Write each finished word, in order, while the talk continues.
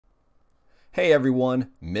Hey everyone,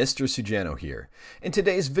 Mr. Sujano here. In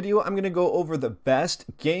today's video, I'm going to go over the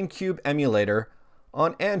best GameCube emulator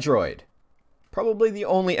on Android. Probably the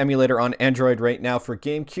only emulator on Android right now for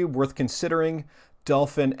GameCube worth considering,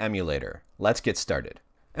 Dolphin Emulator. Let's get started.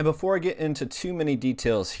 And before I get into too many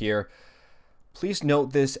details here, please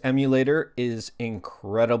note this emulator is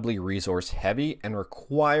incredibly resource heavy and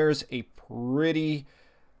requires a pretty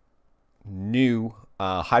new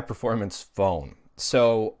high performance phone.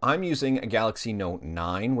 So I'm using a Galaxy Note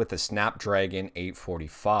 9 with a Snapdragon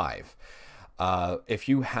 845. If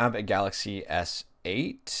you have a Galaxy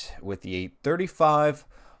S8 with the 835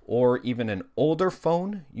 or even an older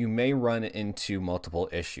phone, you may run into multiple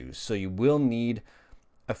issues. So you will need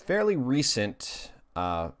a fairly recent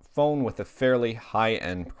phone with a fairly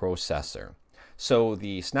high-end processor. So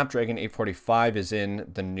the Snapdragon 845 is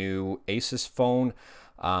in the new Asus phone.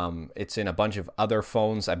 It's in a bunch of other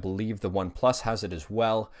phones. I believe the OnePlus has it as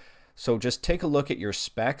well. So just take a look at your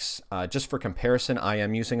specs. Just for comparison, I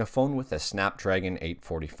am using a phone with a Snapdragon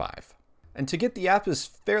 845. And to get the app is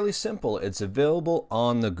fairly simple. It's available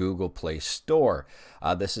on the Google Play Store.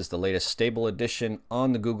 This is the latest stable edition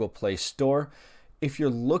on the Google Play Store. If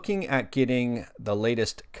you're looking at getting the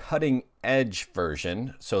latest cutting edge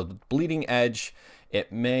version, so the bleeding edge,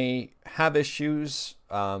 it may have issues.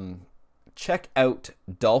 Check out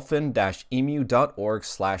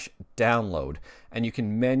dolphin-emu.org/download and you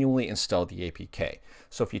can manually install the APK.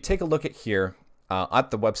 So if you take a look at here at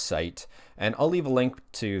the website, and I'll leave a link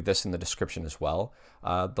to this in the description as well,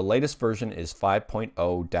 the latest version is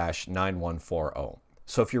 5.0-9140.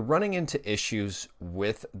 So if you're running into issues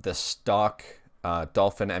with the stock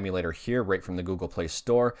Dolphin emulator here right from the Google Play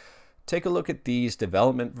Store, take a look at these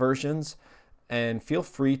development versions and feel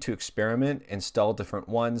free to experiment, install different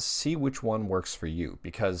ones, see which one works for you.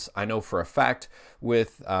 Because I know for a fact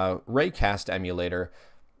with Raycast emulator,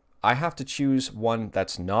 I have to choose one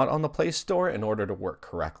that's not on the Play Store in order to work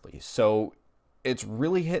correctly. So it's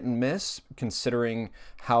really hit and miss considering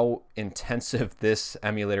how intensive this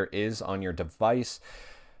emulator is on your device.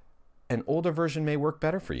 An older version may work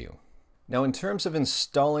better for you. Now in terms of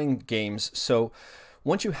installing games, so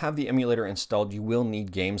once you have the emulator installed, you will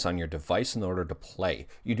need games on your device in order to play.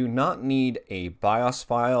 You do not need a BIOS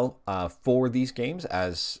file for these games,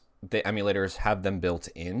 as the emulators have them built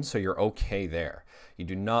in, so you're okay there. You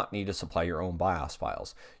do not need to supply your own BIOS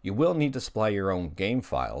files. You will need to supply your own game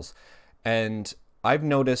files, and I've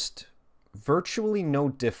noticed virtually no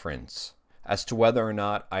difference as to whether or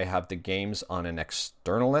not I have the games on an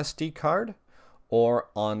external SD card or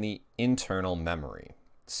on the internal memory.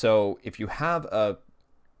 So if you have a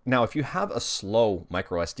slow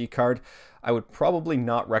microSD card, I would probably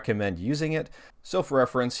not recommend using it. So for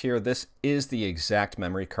reference here, this is the exact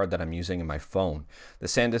memory card that I'm using in my phone. The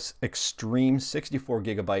Sandisk Extreme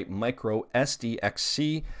 64GB MicroSD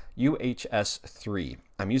XC UHS 3.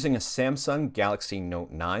 I'm using a Samsung Galaxy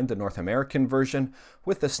Note 9, the North American version,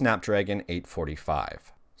 with the Snapdragon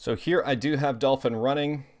 845. So here I do have Dolphin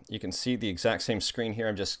running. You can see the exact same screen here.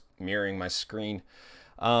 I'm just mirroring my screen.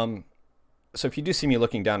 So if you do see me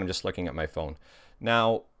looking down, I'm just looking at my phone.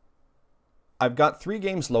 Now, I've got 3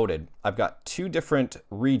 games loaded. I've got 2 different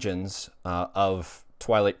regions of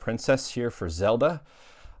Twilight Princess here for Zelda.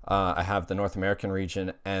 I have the North American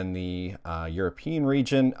region and the European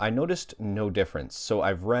region. I noticed no difference. So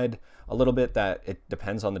I've read a little bit that it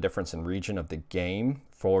depends on the difference in region of the game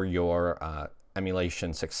for your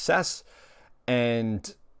emulation success.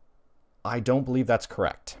 And I don't believe that's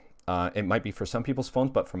correct. It might be for some people's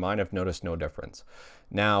phones, but for mine, I've noticed no difference.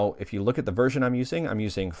 Now, if you look at the version I'm using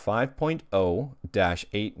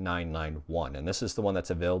 5.0-8991, and this is the one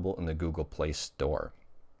that's available in the Google Play Store.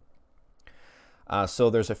 So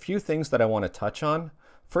there's a few things that I want to touch on.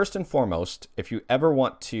 First and foremost, if you ever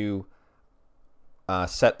want to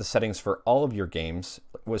set the settings for all of your games,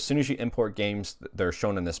 as soon as you import games, they're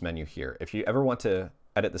shown in this menu here. If you ever want to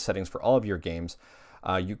edit the settings for all of your games,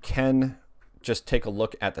 you can just take a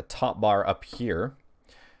look at the top bar up here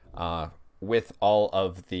with all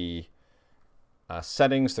of the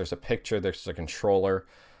settings. There's a picture, there's a controller.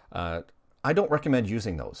 I don't recommend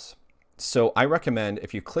using those. So I recommend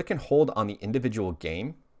if you click and hold on the individual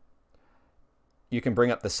game, you can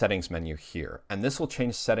bring up the settings menu here, and this will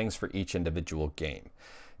change settings for each individual game.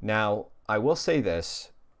 Now, I will say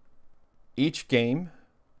this, each game,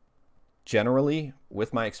 generally,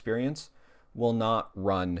 with my experience, will not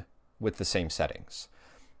run with the same settings.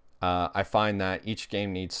 I find that each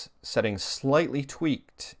game needs settings slightly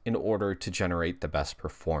tweaked in order to generate the best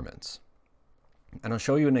performance. And I'll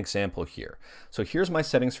show you an example here. So here's my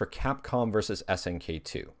settings for Capcom versus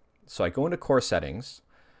SNK2. So I go into core settings.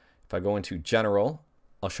 If I go into general,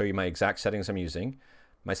 I'll show you my exact settings I'm using.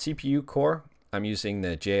 My CPU core, I'm using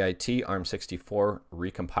the JIT ARM64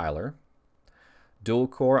 recompiler. Dual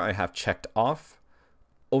core, I have checked off.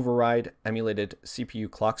 Override emulated CPU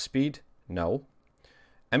clock speed, no.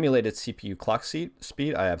 Emulated CPU clock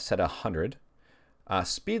speed, I have set 100.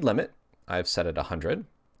 Speed limit, I have set at 100.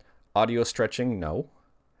 Audio stretching, no.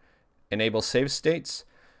 Enable save states,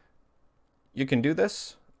 you can do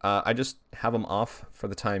this. I just have them off for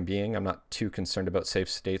the time being. I'm not too concerned about save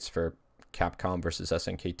states for Capcom versus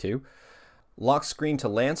SNK2. Lock screen to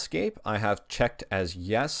landscape, I have checked as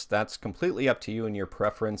yes. That's completely up to you and your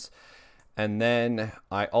preference. And then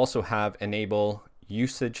I also have enable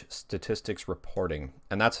usage statistics reporting,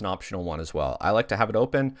 and that's an optional one as well. I like to have it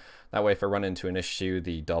open. That way if I run into an issue,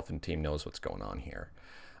 the Dolphin team knows what's going on here.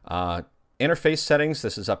 Interface settings,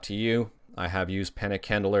 this is up to you. I have used panic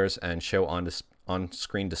handlers and show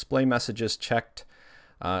on-screen display messages checked.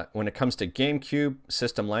 When it comes to GameCube,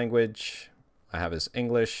 system language, I have as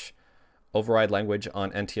English. Override language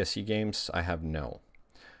on NTSC games, I have no.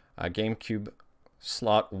 GameCube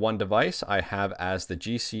slot 1 device, I have as the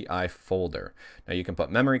GCI folder. Now you can put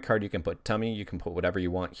memory card, you can put dummy, you can put whatever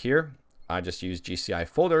you want here. I just use GCI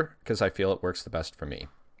folder because I feel it works the best for me.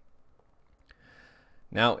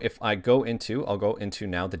 Now if I'll go into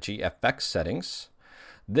now the Gfx settings.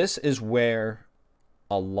 This is where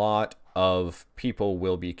a lot of people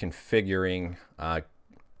will be configuring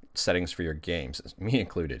settings for your games, me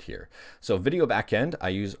included here. So video backend, I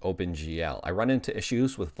use OpenGL. I run into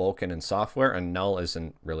issues with Vulkan and software, and null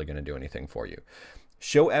isn't really going to do anything for you.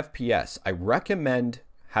 Show FPS, I recommend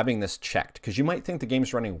having this checked because you might think the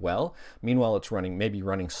game's running well, meanwhile it's maybe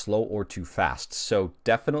running slow or too fast. So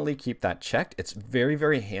definitely keep that checked. It's very,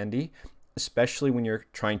 very handy, especially when you're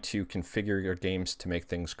trying to configure your games to make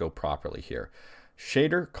things go properly here.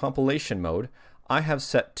 Shader compilation mode, I have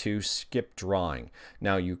set to skip drawing.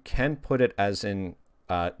 Now you can put it as in,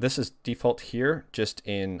 this is default here, just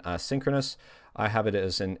in synchronous. I have it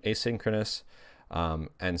as in asynchronous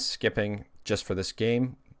and skipping just for this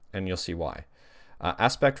game, and you'll see why.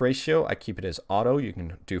 Aspect ratio, I keep it as auto. You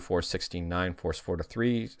can do 4:16:9, force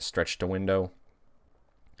 4:3, stretch to window.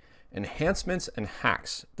 Enhancements and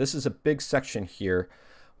hacks. This is a big section here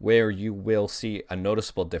where you will see a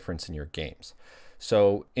noticeable difference in your games.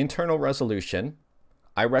 So internal resolution,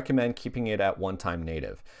 I recommend keeping it at 1x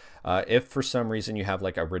native. If for some reason you have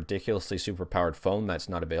like a ridiculously superpowered phone that's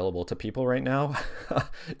not available to people right now,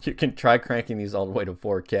 you can try cranking these all the way to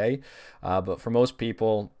 4K. But for most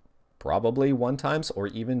people, probably 1x or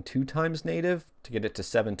even 2x native to get it to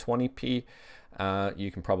 720p,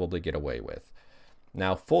 you can probably get away with.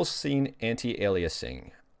 Now full scene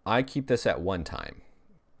anti-aliasing, I keep this at 1x.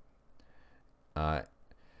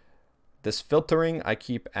 This filtering I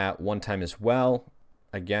keep at 1x as well.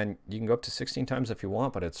 Again, you can go up to 16x if you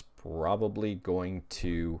want, but it's probably going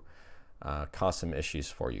to cause some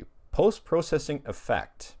issues for you. Post-processing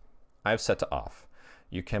effect, I've set to off.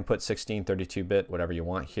 You can put 16, 32-bit, whatever you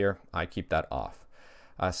want here. I keep that off.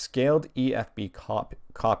 Scaled EFB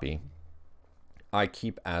copy, I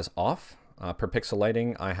keep as off. Per pixel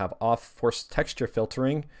lighting, I have off. Force texture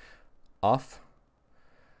filtering, off.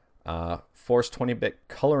 Force 20-bit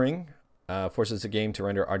coloring, forces the game to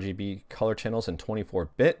render RGB color channels in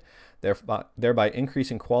 24-bit, thereby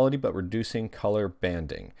increasing quality but reducing color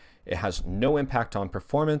banding. It has no impact on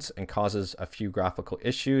performance and causes a few graphical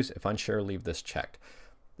issues. If unsure, leave this checked.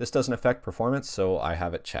 This doesn't affect performance, so I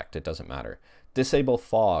have it checked. It doesn't matter. Disable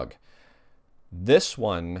fog. This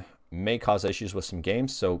one may cause issues with some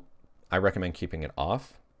games, so I recommend keeping it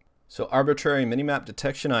off. So arbitrary minimap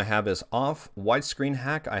detection I have as off. Widescreen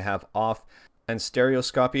hack I have off. And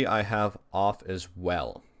stereoscopy I have off as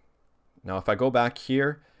well. Now if I go back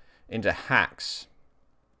here into hacks,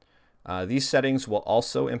 these settings will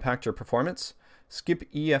also impact your performance. Skip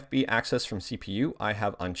EFB access from CPU, I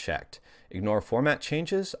have unchecked. Ignore format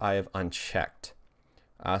changes, I have unchecked.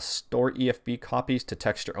 Store EFB copies to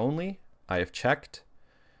texture only, I have checked.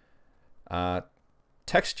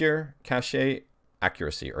 Texture cache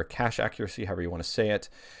accuracy, or cache accuracy, however you want to say it,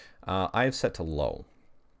 I have set to low.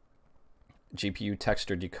 GPU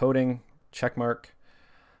texture decoding, checkmark.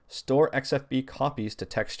 Store XFB copies to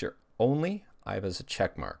texture only, I have as a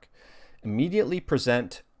checkmark. Immediately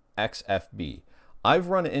present XFB. I've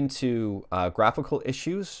run into graphical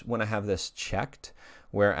issues when I have this checked,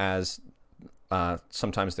 whereas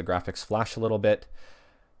sometimes the graphics flash a little bit.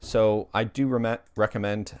 So I do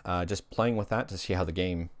recommend just playing with that to see how the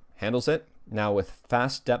game handles it. Now with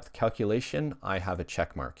fast depth calculation, I have a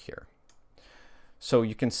checkmark here. So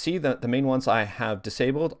you can see that the main ones I have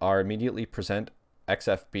disabled are immediately present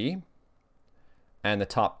XFB, and the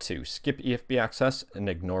top two, skip EFB access and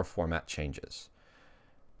ignore format changes.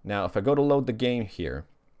 Now, if I go to load the game here,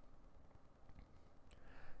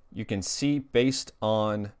 you can see based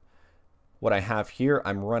on what I have here,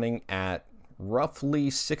 I'm running at roughly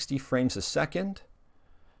 60 frames a second.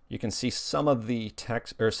 You can see some of the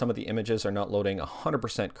text or some of the images are not loading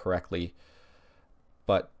 100% correctly,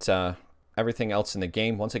 but everything else in the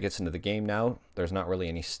game, once it gets into the game now, there's not really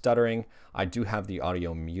any stuttering. I do have the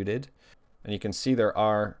audio muted, and you can see there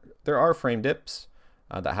are frame dips.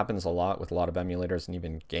 That happens a lot with a lot of emulators and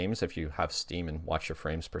even games if you have Steam and watch your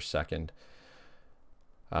frames per second.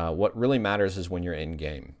 What really matters is when you're in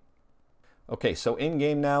game. Okay, so in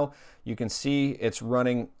game now, you can see it's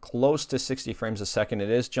running close to 60 frames a second. It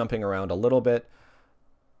is jumping around a little bit,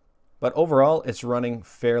 but overall it's running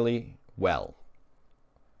fairly well.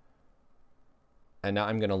 And now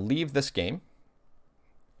I'm going to leave this game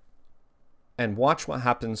and watch what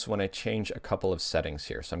happens when I change a couple of settings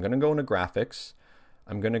here. So I'm going to go into graphics.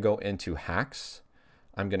 I'm going to go into hacks.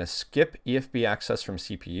 I'm going to skip EFB access from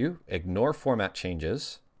CPU, ignore format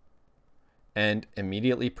changes, and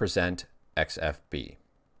immediately present XFB.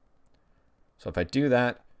 So if I do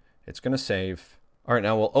that, it's going to save. All right,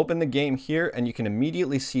 now we'll open the game here and you can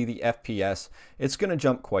immediately see the FPS. It's going to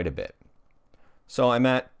jump quite a bit. So I'm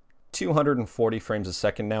at 240 frames a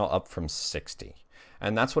second now, up from 60.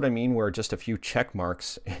 And that's what I mean where just a few check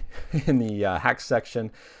marks in the hack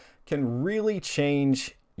section can really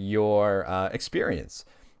change your experience.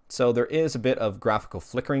 So there is a bit of graphical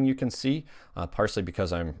flickering you can see, partially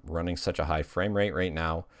because I'm running such a high frame rate right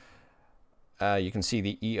now. You can see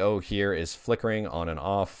the EO here is flickering on and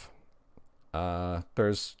off.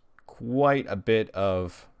 There's quite a bit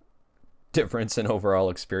of difference in overall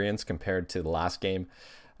experience compared to the last game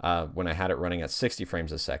when I had it running at 60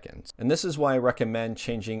 frames a second. And this is why I recommend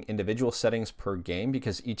changing individual settings per game,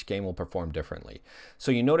 because each game will perform differently.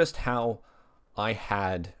 So you noticed how I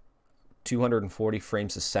had 240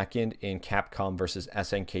 frames a second in Capcom versus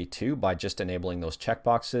SNK2 by just enabling those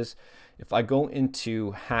checkboxes. If I go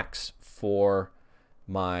into hacks for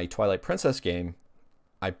my Twilight Princess game,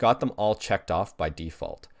 I've got them all checked off by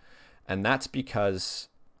default. And that's because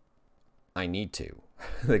I need to.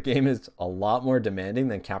 The game is a lot more demanding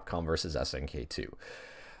than Capcom versus SNK2.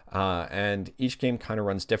 And each game kind of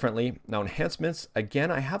runs differently. Now enhancements, again,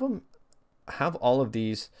 I have all of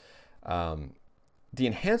these. The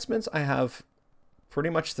enhancements I have pretty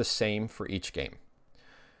much the same for each game.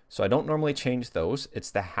 So I don't normally change those. It's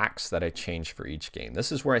the hacks that I change for each game.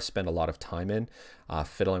 This is where I spend a lot of time in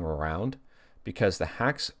fiddling around, because the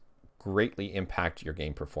hacks greatly impact your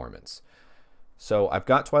game performance. So I've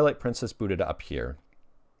got Twilight Princess booted up here.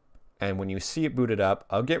 And when you see it booted up,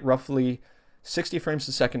 I'll get roughly 60 frames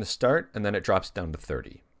a second to start, and then it drops down to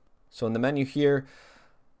 30. So in the menu here,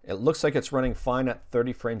 it looks like it's running fine at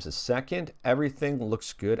 30 frames a second. Everything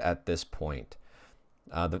looks good at this point.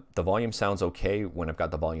 The volume sounds okay when I've got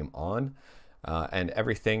the volume on, and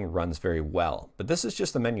everything runs very well. But this is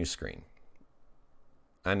just the menu screen.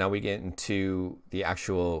 And now we get into the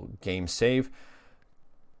actual game save.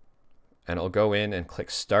 And I'll go in and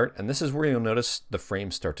click start. And this is where you'll notice the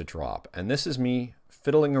frames start to drop. And this is me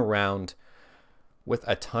fiddling around with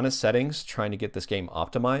a ton of settings trying to get this game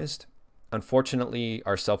optimized. Unfortunately,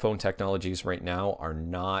 our cell phone technologies right now are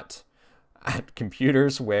not at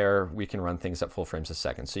computers where we can run things at full frames a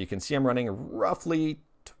second. So you can see I'm running roughly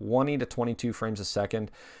 20 to 22 frames a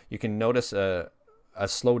second. You can notice a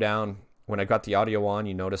slowdown. When I got the audio on,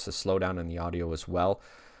 you notice a slowdown in the audio as well.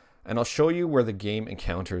 And I'll show you where the game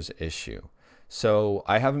encounters issue. So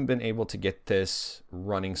I haven't been able to get this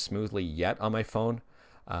running smoothly yet on my phone.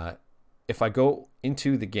 If I go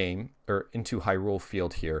into the game, or into Hyrule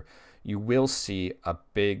Field here, you will see a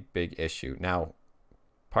big issue. Now,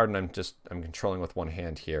 pardon, I'm controlling with one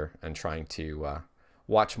hand here and trying to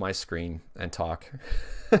watch my screen and talk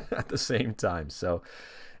at the same time. So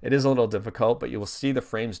it is a little difficult, but you will see the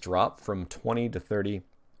frames drop from 20 to 30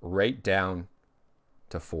 right down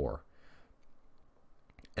to 4.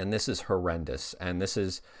 And this is horrendous. And this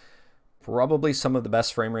is probably some of the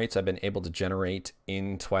best frame rates I've been able to generate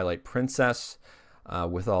in Twilight Princess.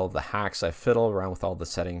 With all the hacks, I fiddle around with all the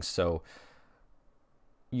settings. So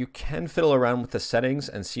you can fiddle around with the settings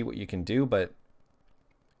and see what you can do, but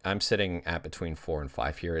I'm sitting at between 4 and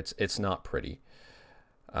 5 here. It's not pretty.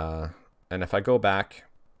 And if I go back,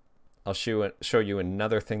 I'll show you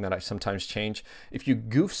another thing that I sometimes change. If you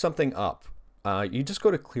goof something up, you just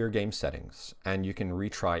go to clear game settings and you can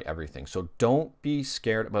retry everything. So don't be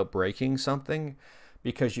scared about breaking something,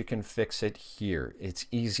 because you can fix it here. It's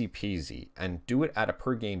easy peasy, and do it at a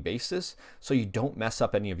per game basis so you don't mess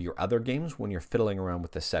up any of your other games when you're fiddling around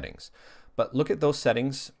with the settings. But look at those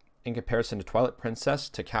settings in comparison to Twilight Princess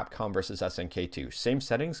to Capcom versus SNK2. Same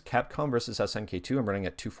settings, Capcom versus SNK2, I'm running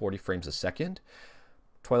at 240 frames a second.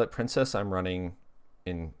 Twilight Princess, I'm running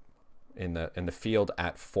in the field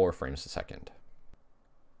at 4 frames a second.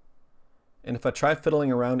 And if I try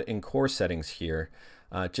fiddling around in core settings here,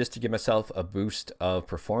 just to give myself a boost of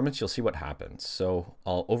performance, you'll see what happens. So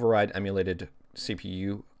I'll override emulated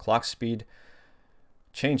CPU clock speed,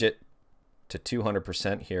 change it to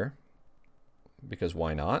 200% here, because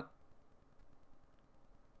why not?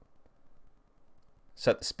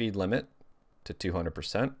 Set the speed limit to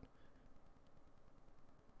 200%.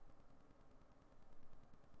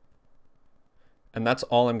 And that's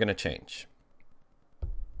all I'm going to change.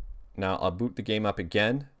 Now I'll boot the game up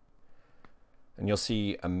again, and you'll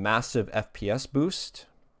see a massive FPS boost,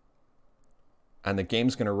 and the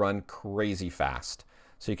game's going to run crazy fast.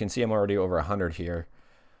 So you can see I'm already over 100 here.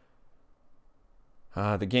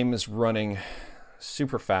 The game is running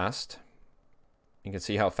super fast. You can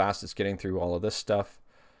see how fast it's getting through all of this stuff.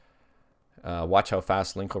 Watch how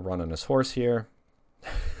fast Link will run on his horse here.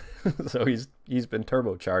 So he's been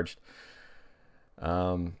turbocharged.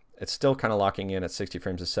 It's still kind of locking in at 60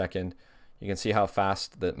 frames a second. You can see how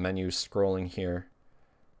fast the menu's scrolling here,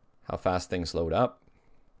 how fast things load up.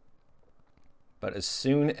 But as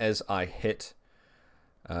soon as I hit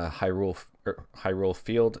Hyrule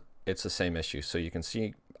Field, it's the same issue. So you can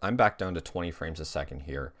see I'm back down to 20 frames a second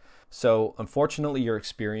here. So unfortunately, your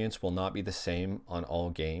experience will not be the same on all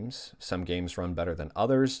games. Some games run better than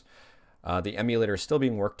others. The emulator is still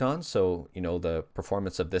being worked on, so the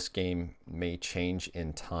performance of this game may change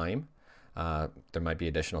in time. There might be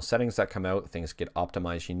additional settings that come out, things get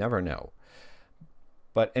optimized, you never know.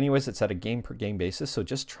 But anyways, it's at a game per game basis, so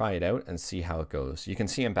just try it out and see how it goes. You can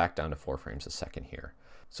see I'm back down to 4 frames a second here.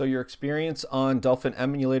 So your experience on Dolphin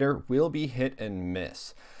Emulator will be hit and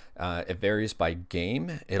miss. It varies by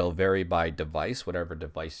game, it'll vary by device, whatever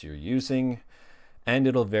device you're using, and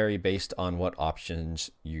it'll vary based on what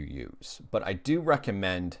options you use. But I do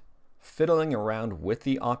recommend fiddling around with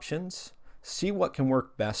the options, see what can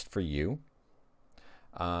work best for you.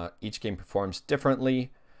 Each game performs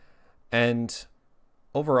differently, and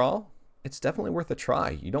overall, it's definitely worth a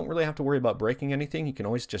try. You don't really have to worry about breaking anything. You can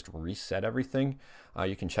always just reset everything.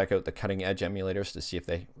 You can check out the cutting edge emulators to see if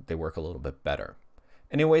they work a little bit better.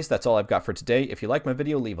 Anyways, that's all I've got for today. If you like my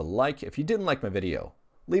video, leave a like. If you didn't like my video,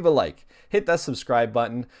 leave a like. Hit that subscribe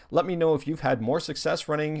button. Let me know if you've had more success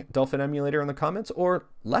running Dolphin Emulator in the comments or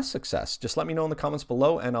less success. Just let me know in the comments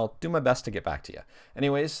below and I'll do my best to get back to you.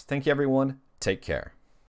 Anyways, thank you everyone. Take care.